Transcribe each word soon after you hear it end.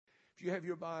If you have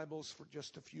your Bibles for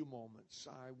just a few moments,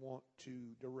 I want to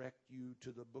direct you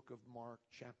to the book of Mark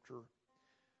chapter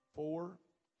 4.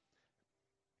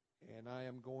 And I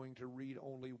am going to read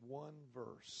only one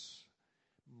verse.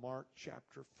 Mark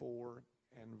chapter 4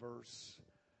 and verse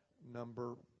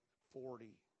number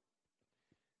 40.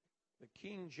 The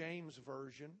King James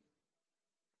Version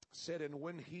said, "And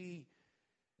when he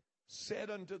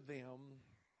said unto them,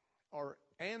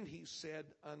 and he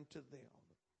said unto them,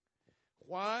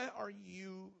 Why are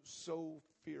you so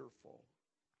fearful?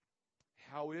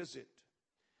 How is it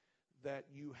that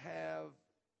you have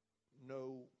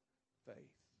no faith?"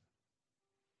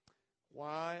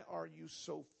 Why are you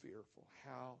so fearful?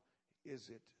 How is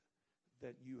it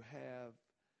that you have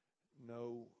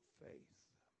no faith?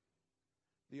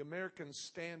 The American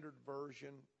Standard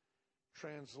Version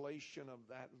translation of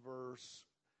that verse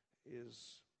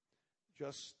is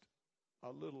just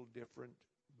a little different,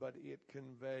 but it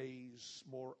conveys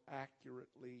more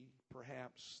accurately,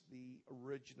 perhaps, the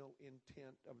original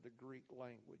intent of the Greek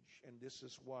language. And this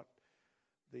is what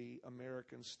the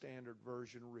American Standard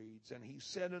Version reads. "And he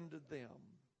said unto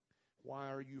them, Why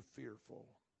are you fearful?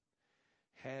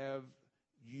 Have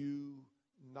you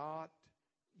not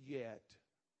yet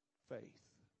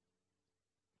faith?"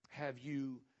 Have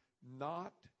you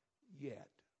not yet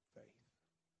faith?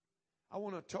 I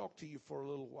want to talk to you for a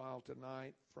little while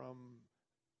tonight from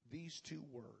these two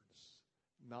words,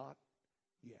 not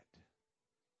yet.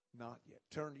 Not yet.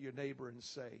 Turn to your neighbor and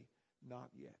say, not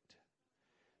yet.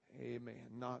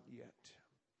 Amen. Not yet.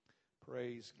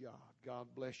 Praise God.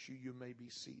 God bless you. You may be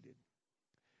seated.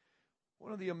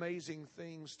 One of the amazing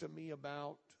things to me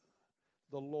about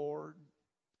the Lord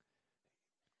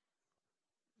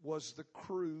was the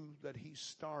crew that He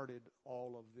started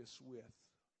all of this with.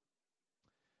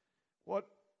 What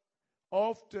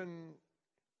often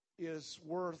is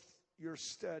worth your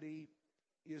study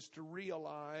is to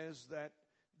realize that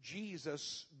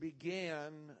Jesus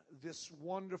began this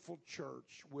wonderful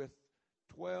church with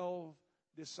 12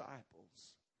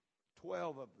 disciples,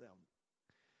 12 of them.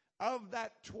 Of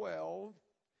that 12,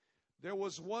 there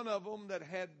was one of them that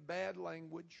had bad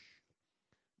language.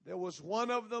 There was one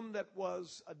of them that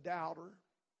was a doubter.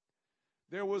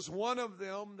 There was one of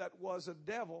them that was a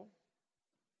devil.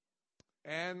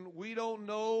 And we don't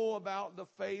know about the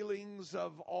failings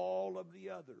of all of the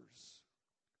others.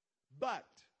 But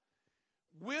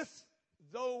with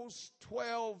those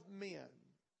 12 men,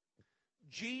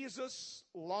 Jesus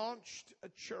launched a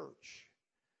church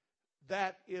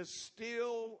that is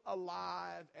still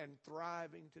alive and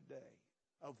thriving today,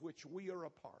 of which we are a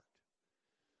part.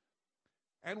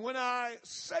 And when I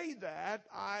say that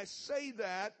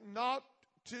not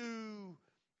to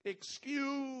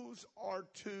excuse or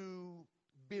to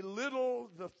belittle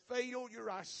the failure.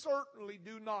 I certainly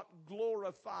do not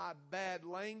glorify bad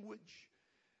language.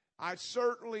 I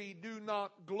certainly do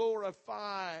not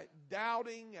glorify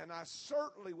doubting, and I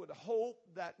certainly would hope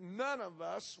that none of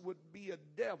us would be a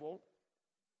devil.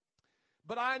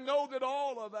 But I know that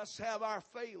all of us have our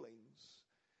failings,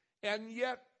 and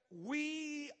yet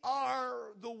we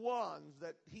are the ones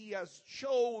that He has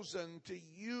chosen to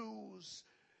use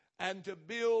and to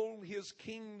build His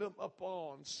kingdom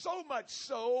upon. So much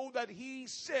so that He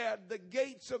said the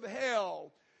gates of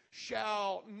hell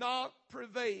shall not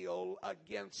prevail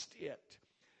against it.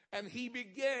 And He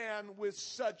began with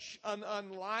such an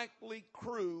unlikely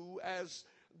crew as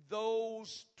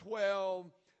those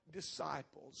 12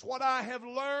 disciples. What I have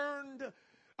learned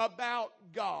about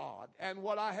God and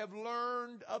what I have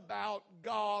learned about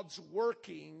God's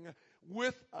working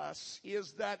with us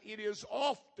is that it is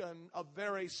often a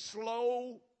very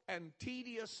slow and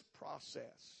tedious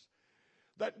process.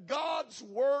 That God's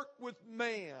work with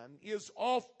man is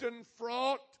often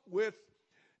fraught with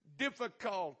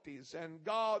difficulties, and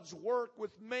God's work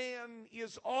with man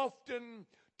is often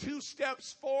 2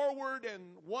 steps forward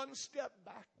and 1 step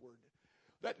backward.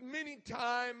 That many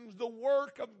times the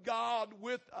work of God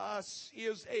with us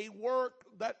is a work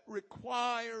that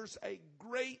requires a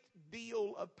great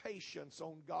deal of patience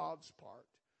on God's part,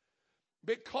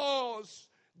 because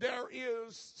there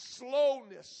is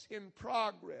slowness in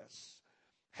progress.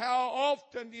 How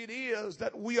often it is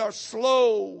that we are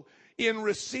slow in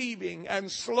receiving and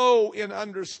slow in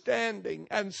understanding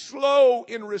and slow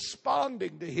in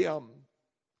responding to Him.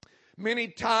 Many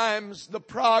times the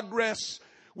progress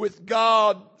with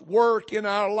God's work in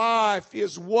our life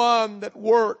is one that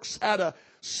works at a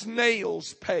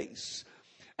snail's pace.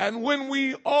 And when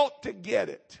we ought to get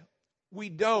it, we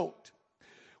don't.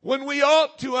 When we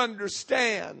ought to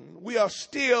understand, we are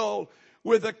still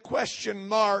with a question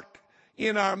mark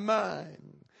in our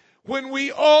mind. when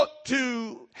we ought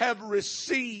to have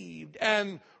received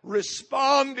and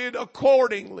responded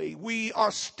accordingly, we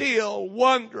are still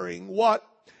wondering what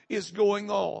is going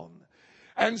on.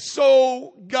 And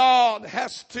so God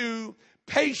has to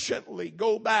patiently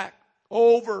go back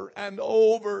over and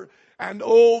over and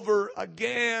over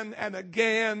again and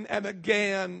again and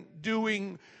again,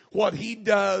 doing what He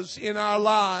does in our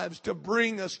lives to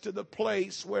bring us to the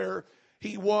place where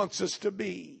He wants us to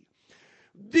be.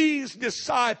 These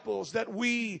disciples that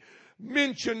we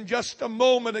mentioned just a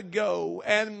moment ago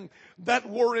and that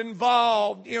were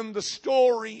involved in the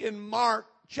story in Mark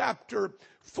chapter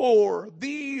 4,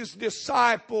 these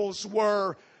disciples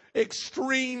were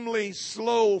extremely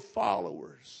slow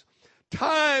followers.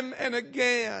 Time and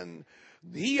again,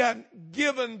 He had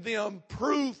given them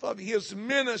proof of His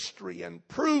ministry and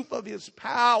proof of His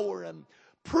power and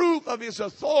proof of His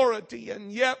authority,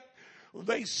 and yet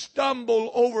they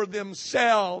stumble over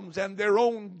themselves and their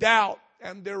own doubt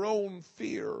and their own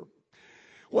fear.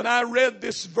 When I read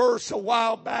this verse a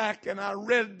while back and I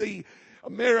read the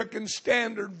American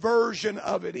Standard Version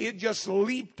of it, it just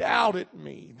leaped out at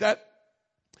me that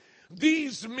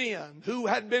these men who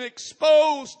had been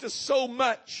exposed to so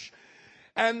much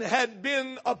and had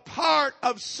been a part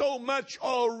of so much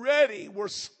already were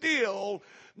still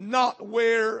not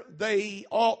where they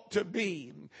ought to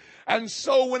be. And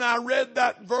so when I read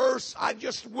that verse, I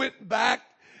just went back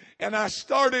and I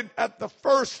started at the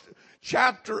first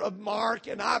chapter of Mark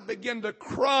and I began to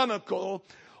chronicle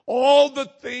all the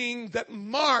things that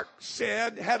Mark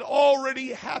said had already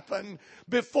happened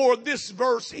before this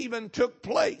verse even took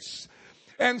place.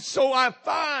 And so I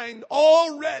find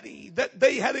already that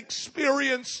they had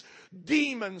experienced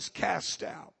demons cast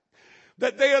out,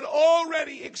 that they had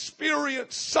already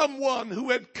experienced someone who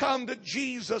had come to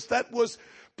Jesus that was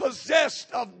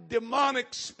possessed of demonic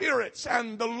spirits,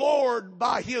 and the Lord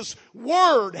by His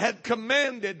word had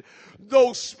commanded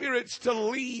those spirits to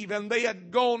leave, and they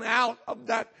had gone out of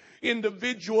that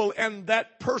individual, and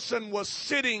that person was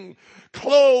sitting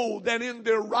clothed and in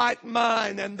their right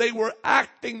mind, and they were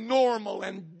acting normal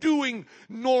and doing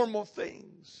normal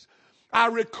things. I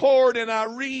record and I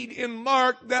read in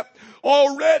Mark that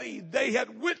already they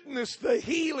had witnessed the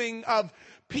healing of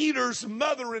Peter's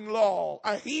mother-in-law,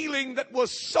 a healing that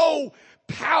was so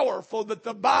powerful that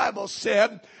the Bible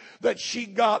said that she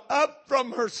got up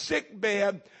from her sick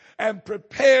bed and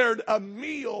prepared a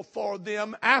meal for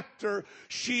them after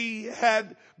she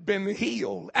had been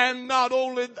healed. And not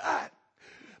only that,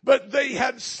 but they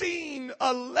had seen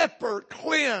a leper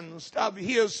cleansed of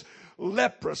his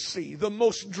leprosy, the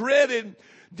most dreaded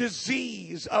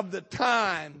disease of the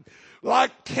time.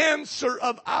 Like cancer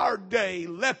of our day,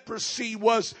 leprosy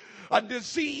was a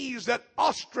disease that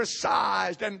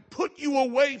ostracized and put you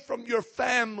away from your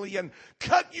family and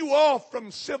cut you off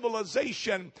from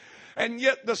civilization. And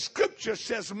yet the scripture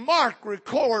says, Mark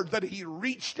records that He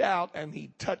reached out and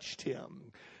He touched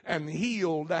him and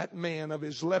healed that man of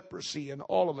his leprosy. And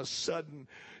all of a sudden,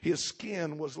 his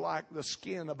skin was like the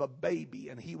skin of a baby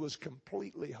and he was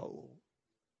completely whole.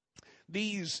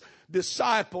 These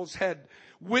disciples had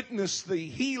witnessed the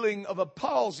healing of a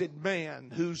palsied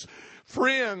man whose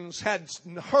friends had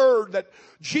heard that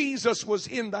Jesus was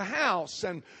in the house,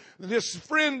 and this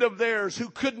friend of theirs who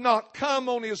could not come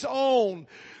on his own,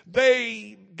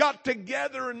 they got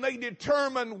together and they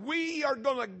determined, we are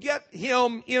going to get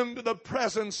him into the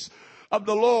presence of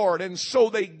the Lord. And so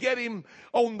they get him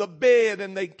on the bed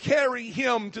and they carry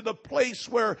him to the place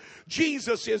where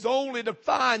Jesus is, only to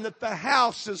find that the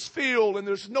house is filled and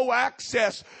there's no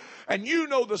access. And you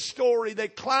know the story. They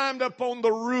climbed up on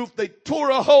the roof, they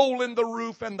tore a hole in the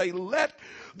roof, and they let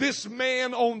this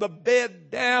man on the bed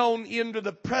down into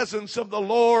the presence of the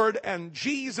Lord. And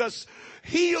Jesus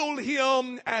healed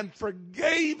him and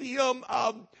forgave him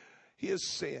of his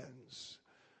sins.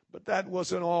 But that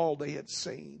wasn't all they had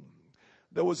seen.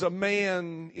 There was a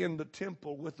man in the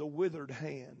temple with a withered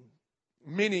hand.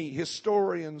 Many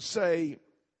historians say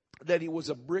that he was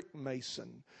a brick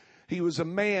mason. He was a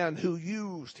man who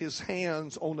used his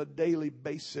hands on a daily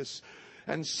basis,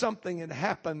 and something had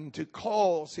happened to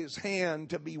cause his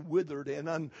hand to be withered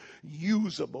and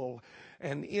unusable.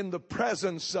 And in the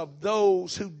presence of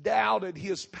those who doubted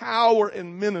his power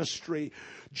and ministry,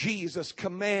 Jesus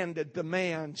commanded the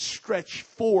man, stretch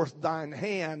forth thine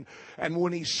hand. And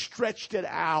when he stretched it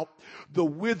out, the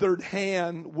withered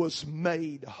hand was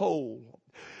made whole.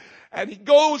 And he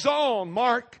goes on.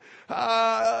 Mark,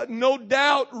 no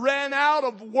doubt, ran out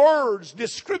of words,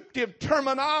 descriptive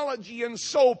terminology. And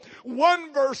so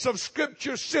one verse of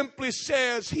Scripture simply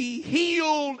says he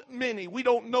healed many. We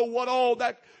don't know what all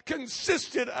that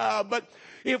consisted of, but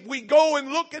If we go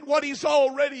and look at what He's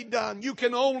already done, you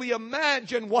can only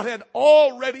imagine what had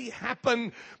already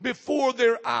happened before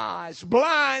their eyes.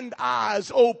 Blind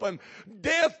eyes open,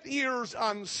 deaf ears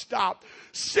unstopped,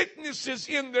 sicknesses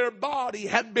in their body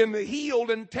had been healed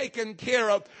and taken care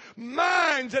of.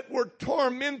 Minds that were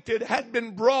tormented had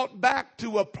been brought back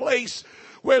to a place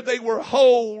where they were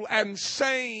whole and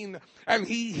sane, and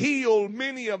He healed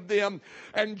many of them.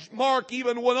 And Mark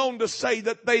even went on to say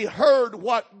that they heard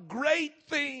what great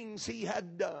things He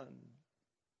had done.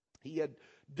 He had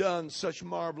done such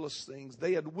marvelous things.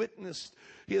 They had witnessed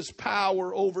His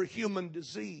power over human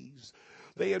disease.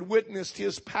 They had witnessed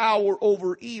His power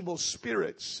over evil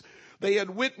spirits. They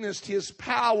had witnessed His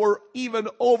power even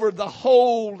over the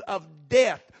hold of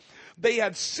death. They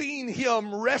had seen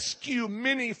Him rescue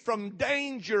many from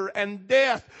danger and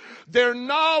death. Their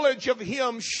knowledge of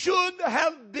Him should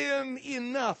have been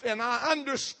enough. And I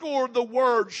underscore the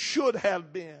word should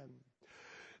have been.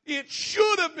 It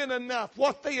should have been enough.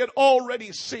 What they had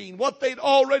already seen, what they'd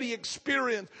already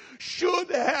experienced should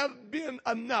have been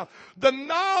enough. The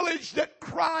knowledge that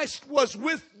Christ was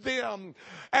with them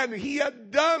and He had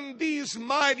done these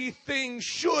mighty things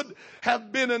should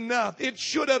have been enough. It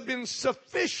should have been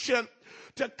sufficient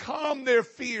to calm their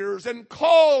fears and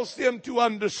cause them to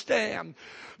understand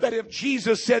that if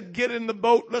Jesus said, get in the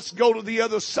boat, let's go to the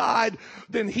other side,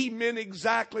 then He meant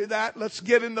exactly that. Let's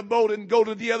get in the boat and go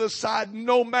to the other side,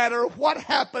 no matter what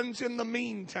happens in the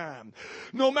meantime.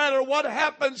 No matter what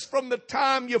happens from the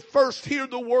time you first hear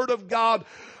the Word of God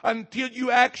until you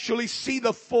actually see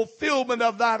the fulfillment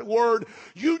of that Word.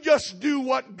 You just do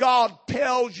what God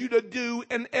tells you to do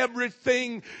and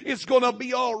everything is going to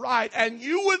be all right. And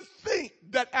you would think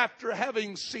that after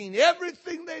having seen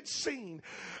everything they'd seen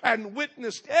and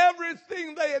witnessed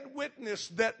everything they had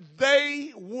witnessed, that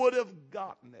they would have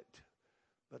gotten it.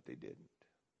 But they didn't.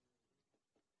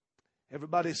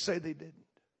 Everybody say they didn't.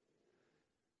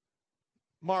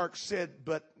 Mark said,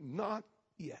 but not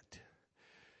yet.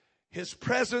 His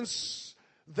presence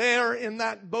there in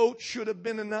that boat should have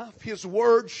been enough. His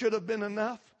word should have been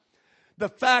enough. The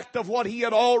fact of what He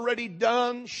had already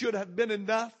done should have been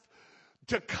enough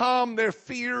to calm their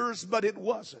fears, but it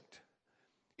wasn't.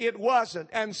 It wasn't.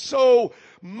 And so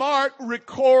Mark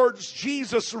records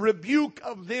Jesus' rebuke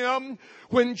of them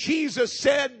when Jesus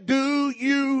said, do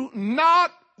you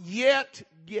not yet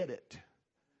get it?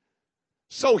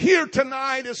 So here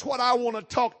tonight is what I want to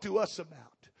talk to us about.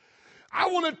 I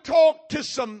want to talk to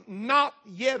some not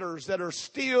yetters that are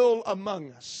still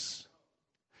among us.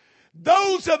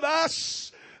 Those of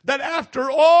us that after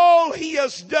all He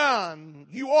has done,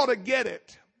 you ought to get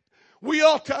it. We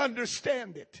ought to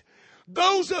understand it.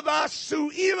 Those of us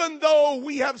who, even though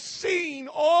we have seen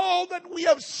all that we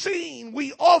have seen,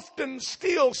 we often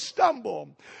still stumble.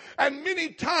 And many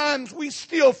times we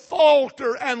still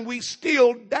falter and we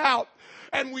still doubt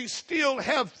and we still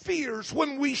have fears.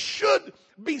 When we should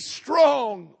be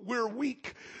strong, we're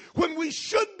weak. When we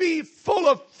should be full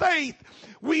of faith,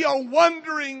 we are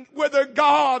wondering whether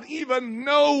God even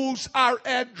knows our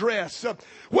address.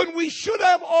 When we should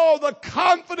have all the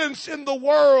confidence in the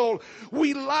world,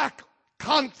 we lack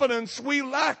confidence, we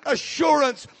lack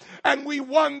assurance, and we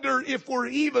wonder if we're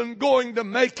even going to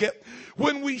make it.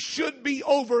 When we should be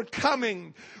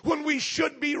overcoming, when we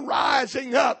should be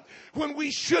rising up, when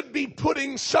we should be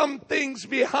putting some things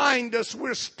behind us,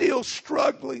 we're still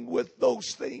struggling with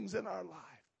those things in our life.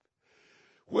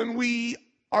 When we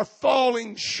are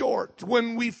falling short,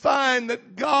 when we find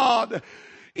that God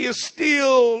is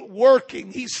still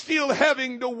working, He's still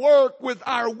having to work with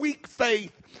our weak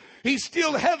faith. He's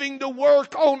still having to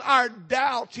work on our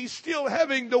doubts. He's still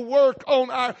having to work on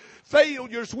our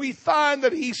failures. We find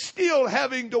that He's still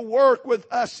having to work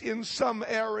with us in some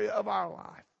area of our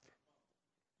life.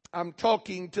 I'm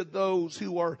talking to those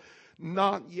who are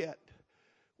not yet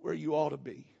where you ought to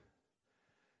be.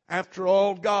 After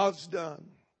all God's done,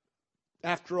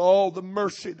 after all the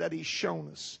mercy that He's shown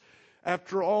us,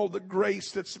 after all the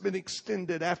grace that's been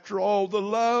extended, after all the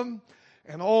love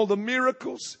and all the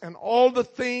miracles and all the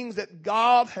things that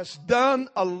God has done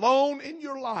alone in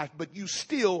your life, but you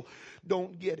still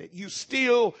don't get it. You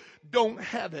still don't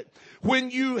have it. When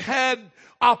you had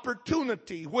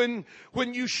opportunity, when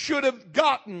you should have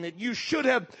gotten it, you should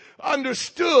have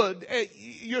understood,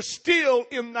 you're still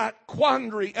in that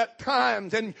quandary at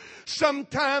times. And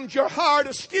sometimes your heart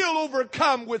is still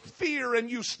overcome with fear and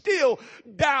you still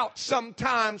doubt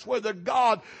sometimes whether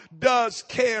God does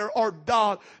care or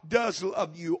God does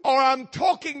love you. Or I'm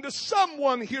talking to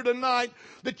someone here tonight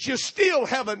that you still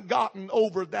haven't gotten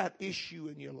over that issue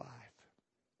in your life.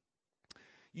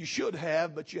 You should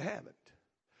have, but you haven't.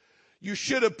 You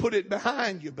should have put it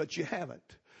behind you, but you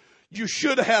haven't. You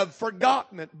should have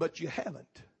forgotten it, but you haven't.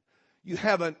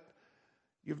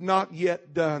 You've not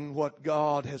yet done what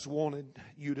God has wanted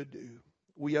you to do.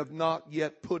 We have not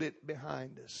yet put it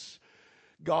behind us.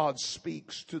 God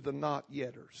speaks to the not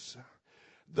yetters.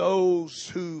 Those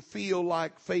who feel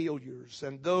like failures,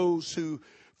 and those who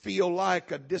feel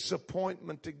like a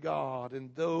disappointment to God,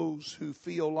 and those who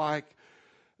feel like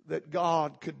that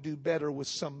God could do better with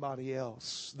somebody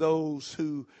else. Those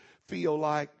who feel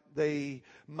like they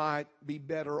might be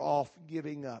better off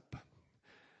giving up.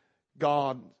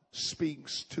 God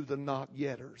speaks to the not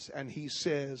yetters, and He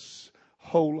says,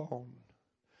 hold on,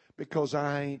 because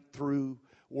I ain't through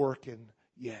working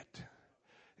yet.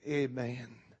 Amen.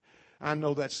 I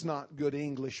know that's not good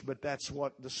English, but that's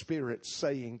what the Spirit's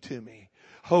saying to me.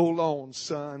 Hold on,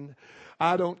 son.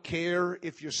 I don't care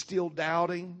if you're still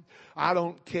doubting. I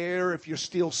don't care if you're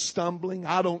still stumbling.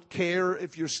 I don't care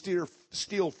if you're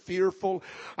still fearful.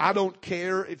 I don't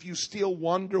care if you still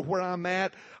wonder where I'm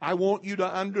at. I want you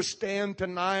to understand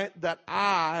tonight that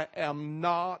I am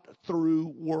not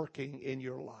through working in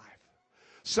your life.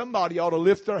 Somebody ought to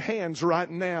lift their hands right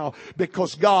now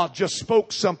because God just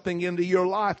spoke something into your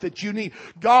life that you need.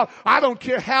 God, I don't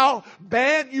care how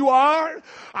bad you are.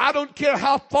 I don't care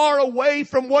how far away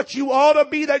from what you ought to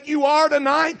be that you are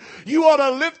tonight. You ought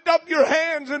to lift up your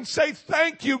hands and say,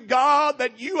 thank you, God,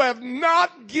 that you have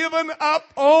not given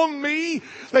up on me,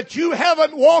 that you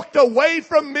haven't walked away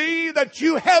from me, that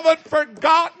you haven't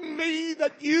forgotten me,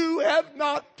 that you have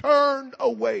not turned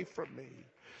away from me.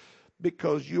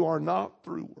 Because you are not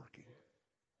through working.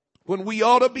 When we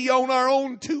ought to be on our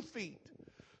own 2 feet,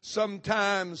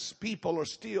 sometimes people are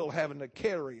still having to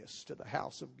carry us to the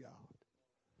house of God.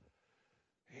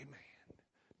 Amen.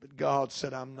 But God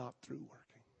said, I'm not through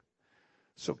working.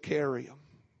 So carry them.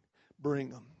 Bring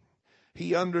them.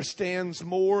 He understands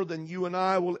more than you and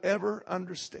I will ever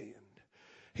understand.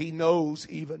 He knows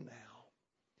even now.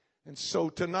 And so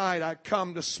tonight I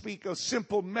come to speak a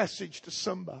simple message to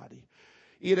somebody.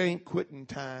 It ain't quitting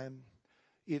time.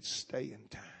 It's staying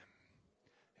time.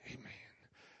 Amen.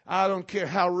 I don't care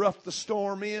how rough the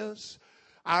storm is.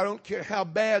 I don't care how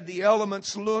bad the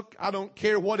elements look. I don't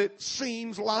care what it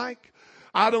seems like.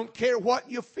 I don't care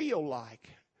what you feel like.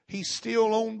 He's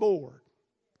still on board.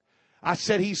 I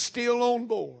said He's still on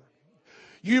board.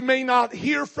 You may not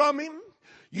hear from Him.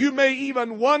 You may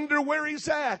even wonder where He's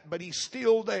at, but He's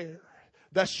still there.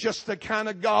 That's just the kind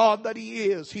of God that He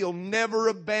is. He'll never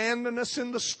abandon us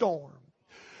in the storm.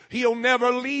 He'll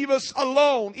never leave us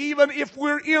alone. Even if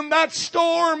we're in that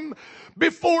storm,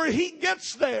 before He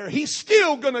gets there, He's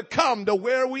still going to come to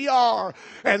where we are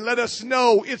and let us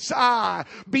know it's I.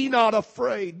 Be not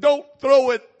afraid. Don't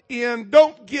throw it in.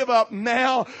 Don't give up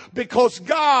now, because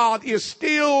God is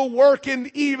still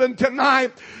working even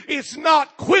tonight. It's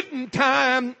not quitting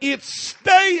time. It's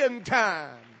staying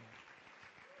time.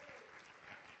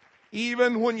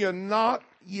 Even when you're not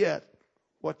yet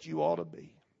what you ought to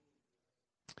be.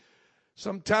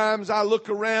 Sometimes I look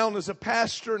around as a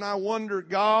pastor and I wonder,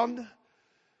 God,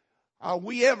 are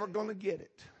we ever going to get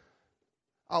it?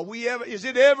 Is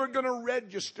it ever going to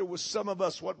register with some of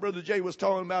us what Brother Jay was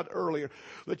talking about earlier?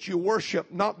 That you worship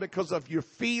not because of your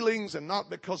feelings and not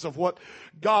because of what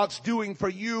God's doing for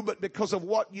you, but because of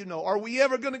what you know. Are we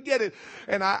ever going to get it?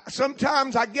 And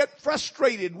sometimes I get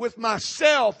frustrated with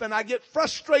myself, and I get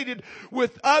frustrated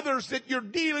with others that you're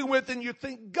dealing with, and you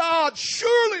think, God,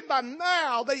 surely by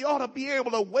now they ought to be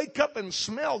able to wake up and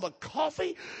smell the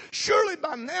coffee. Surely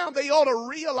by now they ought to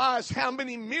realize how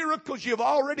many miracles you've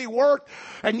already worked.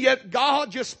 And yet God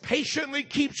just patiently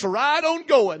keeps right on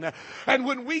going. And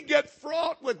when we get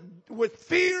fraught with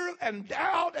fear and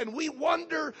doubt and we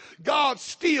wonder, God's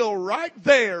still right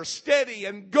there, steady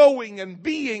and going and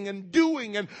being and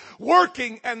doing and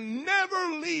working and never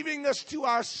leaving us to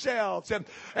ourselves.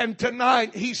 And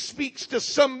tonight He speaks to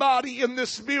somebody in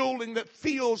this building that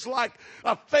feels like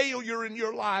a failure in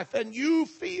your life. And you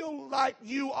feel like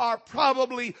you are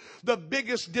probably the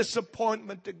biggest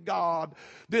disappointment to God.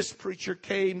 This preacher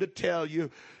came to tell you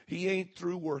He ain't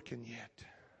through working yet.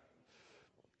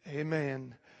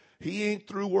 Amen. He ain't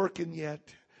through working yet.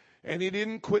 And it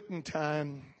isn't quitting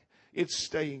time. It's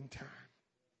staying time.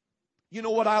 You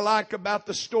know what I like about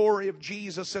the story of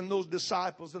Jesus and those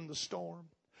disciples in the storm?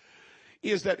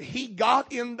 Is that He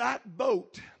got in that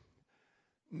boat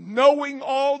knowing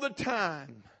all the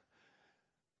time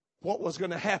what was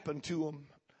going to happen to him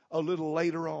a little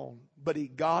later on. But He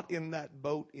got in that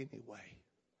boat anyway.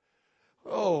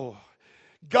 Oh,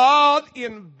 God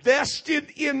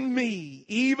invested in me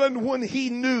even when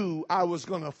He knew I was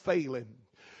going to fail Him.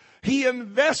 He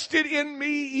invested in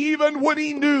me even when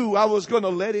He knew I was going to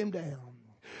let Him down.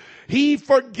 He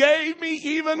forgave me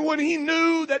even when He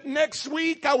knew that next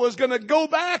week I was going to go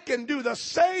back and do the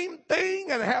same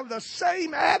thing and have the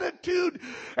same attitude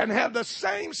and have the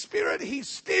same spirit. He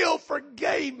still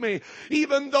forgave me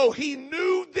even though He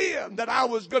knew then that I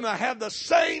was going to have the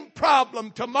same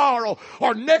problem tomorrow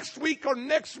or next week or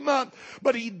next month.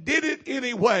 But He did it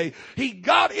anyway. He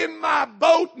got in my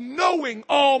boat knowing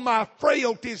all my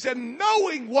frailties and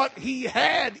knowing what He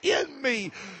had in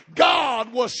me.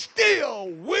 God was still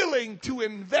willing to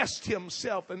invest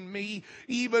Himself in me,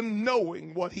 even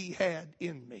knowing what He had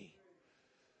in me.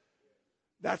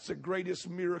 That's the greatest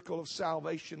miracle of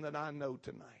salvation that I know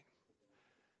tonight.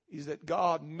 Is that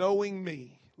God, knowing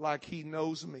me like He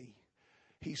knows me,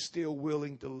 He's still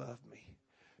willing to love me.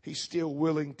 He's still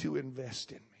willing to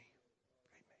invest in me.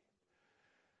 Amen.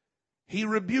 He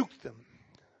rebuked them,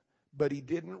 but He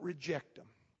didn't reject them.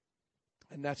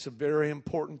 And that's a very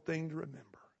important thing to remember.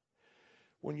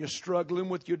 When you're struggling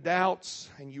with your doubts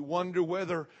and you wonder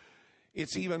whether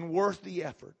it's even worth the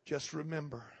effort, just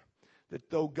remember that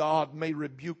though God may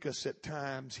rebuke us at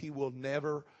times, He will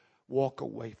never walk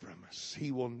away from us.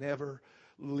 He will never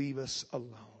leave us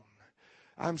alone.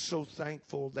 I'm so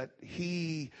thankful that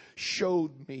He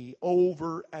showed me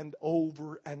over and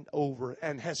over and over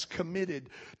and has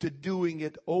committed to doing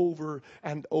it over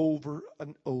and over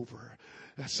and over.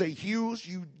 I say, Hughes,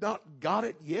 you not got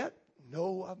it yet?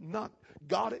 No, I've not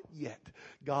got it yet.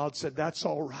 God said, that's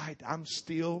all right. I'm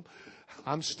still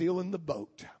in the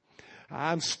boat.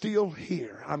 I'm still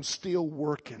here. I'm still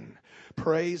working.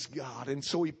 Praise God. And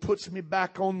so He puts me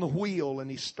back on the wheel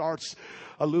and He starts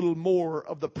a little more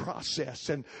of the process.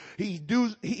 And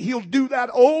He'll do that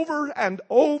over and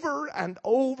over and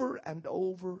over and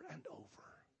over and over.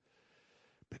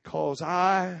 Because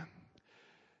I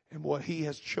am what He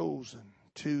has chosen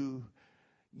to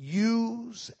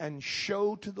use and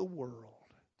show to the world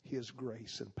His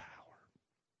grace and power.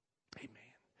 Amen.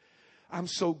 I'm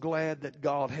so glad that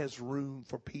God has room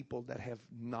for people that have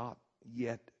not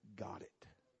yet got it.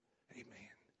 Amen.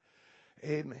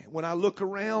 Amen. When I look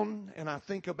around and I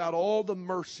think about all the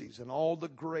mercies and all the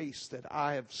grace that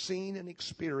I have seen and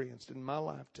experienced in my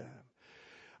lifetime,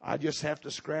 I just have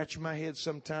to scratch my head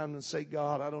sometimes and say,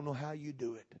 God, I don't know how you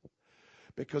do it.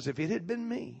 Because if it had been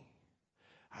me,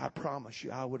 I promise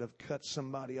you, I would have cut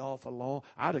somebody off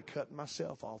I'd have cut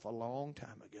myself off a long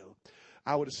time ago.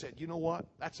 I would have said, you know what?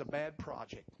 That's a bad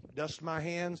project. Dust my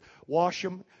hands, wash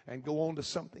them, and go on to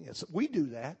something else. We do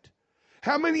that.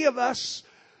 How many of us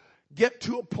get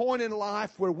to a point in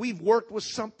life where we've worked with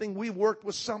something, and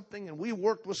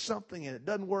it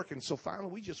doesn't work, and so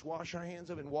finally we just wash our hands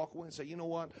of it and walk away and say, you know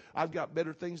what? I've got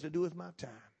better things to do with my time.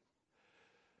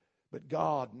 But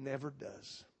God never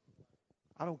does.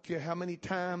 I don't care how many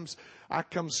times I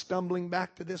come stumbling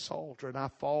back to this altar and I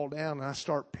fall down and I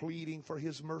start pleading for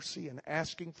His mercy and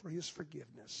asking for His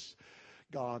forgiveness.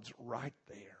 God's right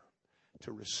there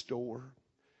to restore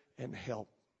and help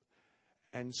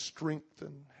and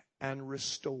strengthen and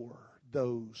restore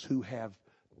those who have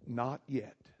not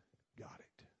yet got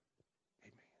it.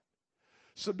 Amen.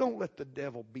 So don't let the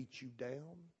devil beat you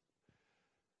down.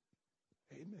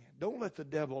 Amen. Don't let the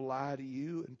devil lie to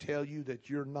you and tell you that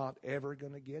you're not ever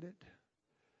going to get it.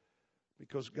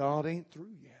 Because God ain't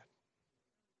through yet.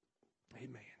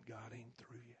 Amen. God ain't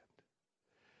through yet.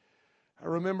 I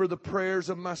remember the prayers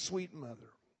of my sweet mother.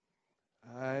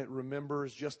 I remember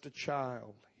as just a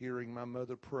child hearing my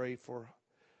mother pray for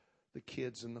the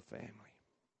kids in the family.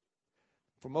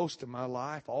 For most of my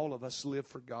life, all of us lived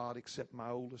for God except my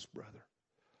oldest brother.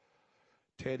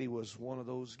 Teddy was one of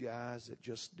those guys that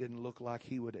just didn't look like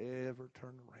he would ever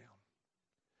turn around.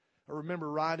 I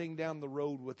remember riding down the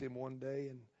road with him one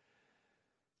day,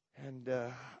 and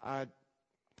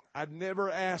I'd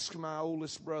never asked my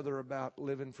oldest brother about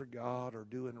living for God or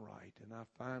doing right. And I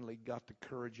finally got the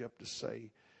courage up to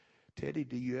say, Teddy,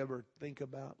 do you ever think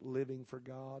about living for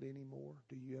God anymore?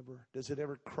 Does it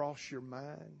ever cross your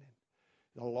mind?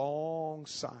 A long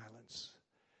silence.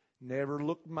 Never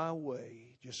looked my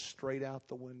way, just straight out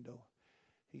the window.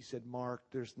 He said, Mark,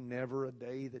 there's never a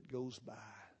day that goes by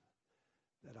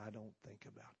that I don't think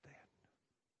about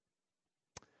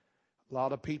that. A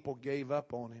lot of people gave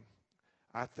up on him.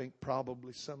 I think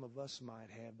probably some of us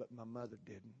might have, but my mother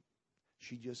didn't.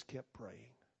 She just kept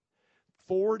praying.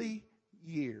 40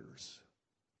 years.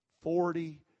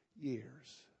 40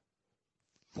 years.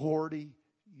 40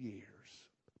 years.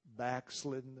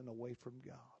 Backslidden and away from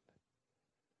God.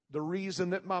 The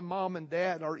reason that my mom and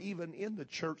dad are even in the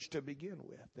church to begin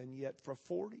with. And yet for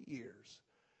 40 years,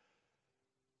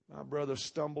 my brother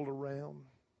stumbled around,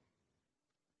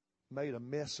 made a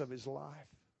mess of his life,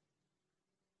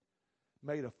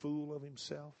 made a fool of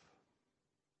himself.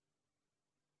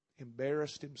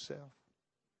 embarrassed himself.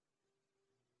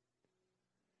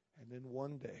 And then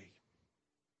one day,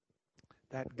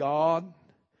 that God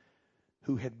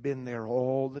who had been there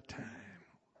all the time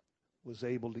was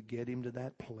able to get him to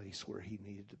that place where he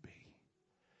needed to be.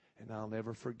 And I'll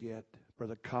never forget,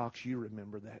 Brother Cox, you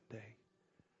remember that day.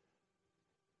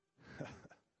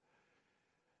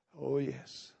 Oh,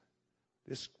 yes.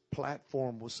 This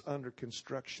platform was under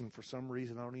construction for some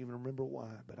reason. I don't even remember why,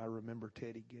 but I remember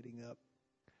Teddy getting up.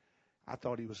 I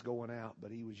thought he was going out,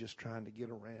 but he was just trying to get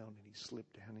around, and he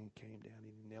slipped down and he came down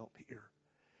and he knelt here.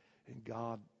 And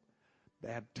God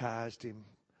baptized him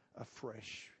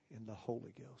afresh in the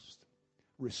Holy Ghost,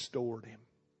 restored him.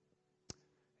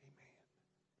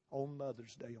 Amen. On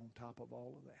Mother's Day, on top of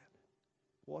all of that.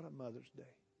 What a Mother's Day.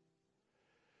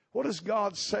 What is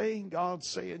God saying? God's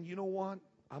saying, you know what?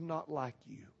 I'm not like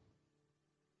you.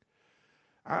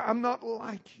 I'm not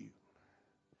like you.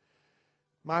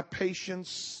 My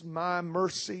patience, my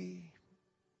mercy,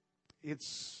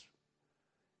 it's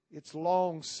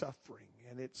long suffering,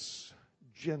 and it's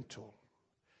gentle,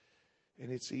 and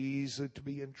it's easy to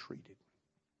be entreated.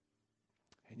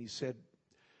 And he said,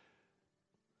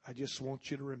 I just want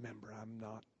you to remember, I'm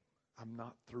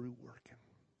not through working.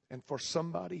 And for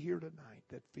somebody here tonight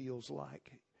that feels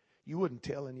like you wouldn't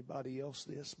tell anybody else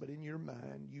this, but in your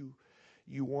mind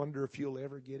you wonder if you'll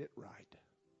ever get it right.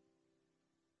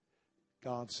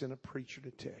 God sent a preacher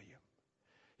to tell you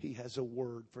He has a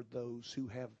word for those who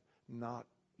have not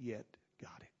yet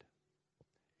got it.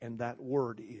 And that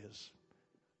word is,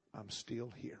 I'm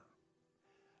still here.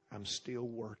 I'm still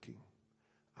working.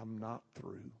 I'm not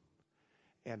through.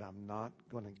 And I'm not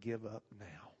going to give up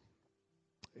now.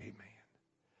 Amen.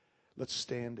 Let's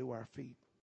stand to our feet.